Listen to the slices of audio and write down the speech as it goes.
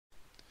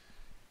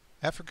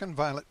African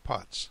Violet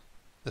Pots.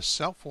 The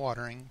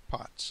self-watering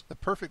pots. The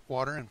perfect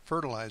water and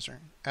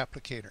fertilizer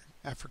applicator.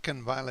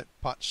 African Violet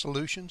Pot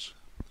Solutions.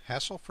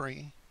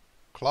 Hassle-free,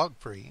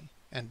 clog-free,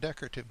 and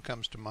decorative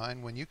comes to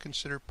mind when you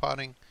consider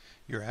potting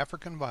your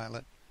African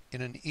Violet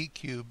in an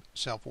E-Cube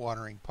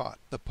self-watering pot.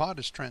 The pot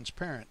is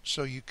transparent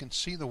so you can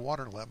see the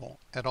water level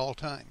at all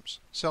times.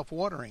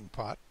 Self-watering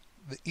pot.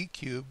 The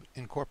E-Cube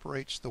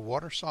incorporates the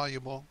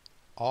water-soluble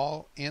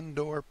all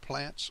indoor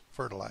plants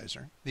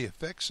fertilizer. The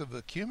effects of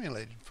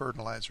accumulated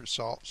fertilizer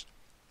salts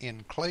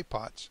in clay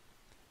pots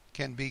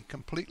can be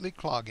completely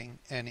clogging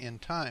and in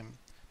time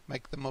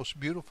make the most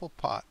beautiful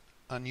pot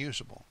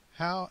unusable.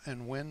 How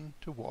and when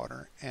to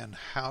water and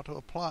how to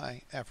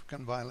apply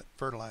African Violet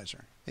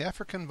fertilizer. The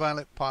African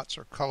Violet pots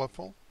are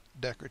colorful,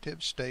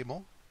 decorative,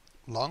 stable,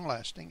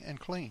 long-lasting, and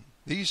clean.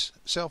 These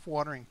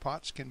self-watering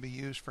pots can be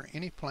used for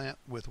any plant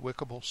with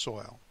wickable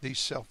soil. These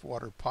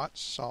self-water pots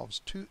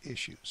solves two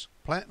issues: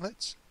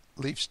 plantlets,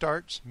 leaf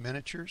starts,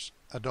 miniatures,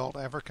 adult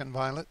African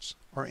violets,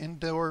 or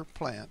indoor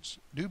plants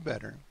do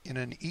better in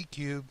an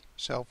E-Cube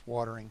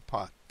self-watering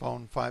pot.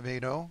 Phone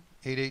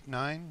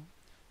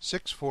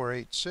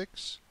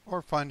 580-889-6486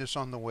 or find us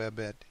on the web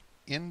at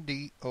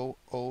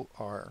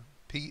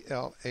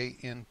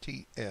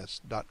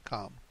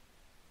ndoorplants.com.